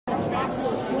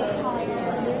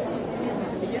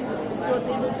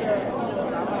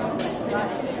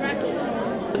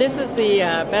This is the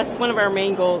best. One of our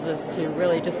main goals is to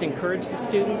really just encourage the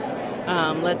students,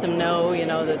 let them know,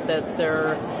 that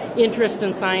their interest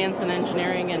in science and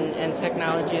engineering and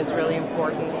technology is really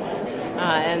important.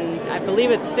 And I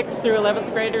believe it's 6th through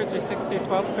 11th graders or 6th through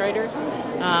 12th graders,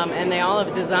 and they all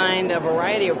have designed a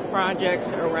variety of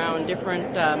projects around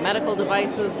different medical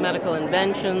devices, medical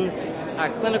inventions,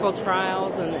 clinical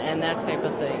trials, and that type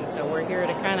of thing. So we're here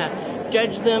to kind of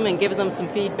judge them and give them some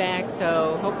feedback,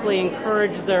 so hopefully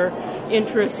encourage their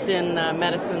interest in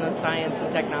medicine and science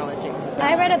and technology.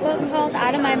 I read a book called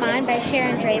Out of My Mind by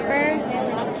Sharon Draper,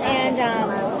 and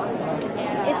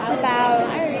it's about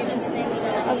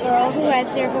a girl who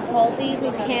has cerebral palsy who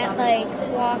can't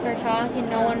walk or talk and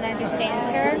no one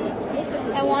understands her.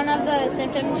 And one of the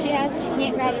symptoms she has, she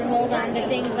can't grab and hold on to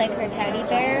things like her teddy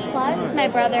bear. Plus, my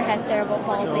brother has cerebral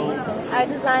palsy. I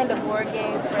designed a board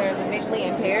game for the visually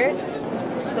impaired.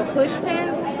 The push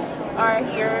pins are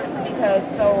here because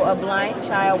so a blind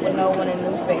child will know when a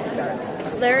new space starts.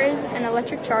 There is an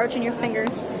electric charge in your finger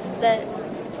that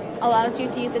allows you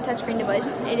to use a touchscreen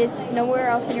device. It is nowhere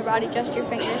else in your body, just your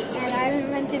finger. And I've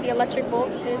invented the electric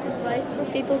bolt. It is a device for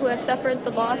people who have suffered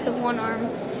the loss of one arm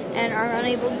and are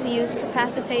unable to use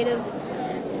capacitative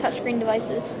touchscreen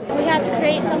devices. We had to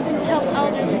create something to help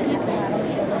elderly people.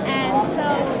 And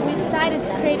so we decided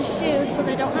to create a shoe so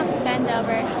they don't have to bend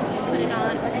over, put it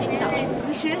on, or take it off.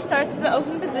 The shoe starts in the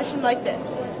open position like this.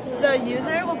 The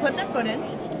user will put their foot in,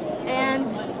 and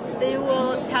they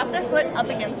will tap their foot up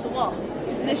against the wall.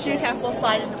 The shoe cap will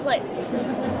slide into place.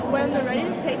 When they're ready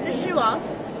to take the shoe off,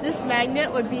 this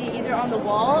magnet would be either on the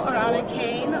wall or on a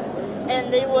cane,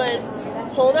 and they would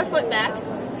pull their foot back,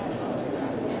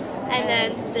 and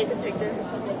then they could take their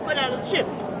foot out of the shoe.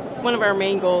 One of our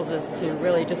main goals is to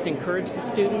really just encourage the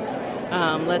students,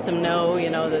 let them know,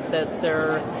 that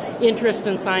their interest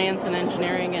in science and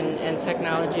engineering and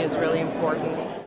technology is really important.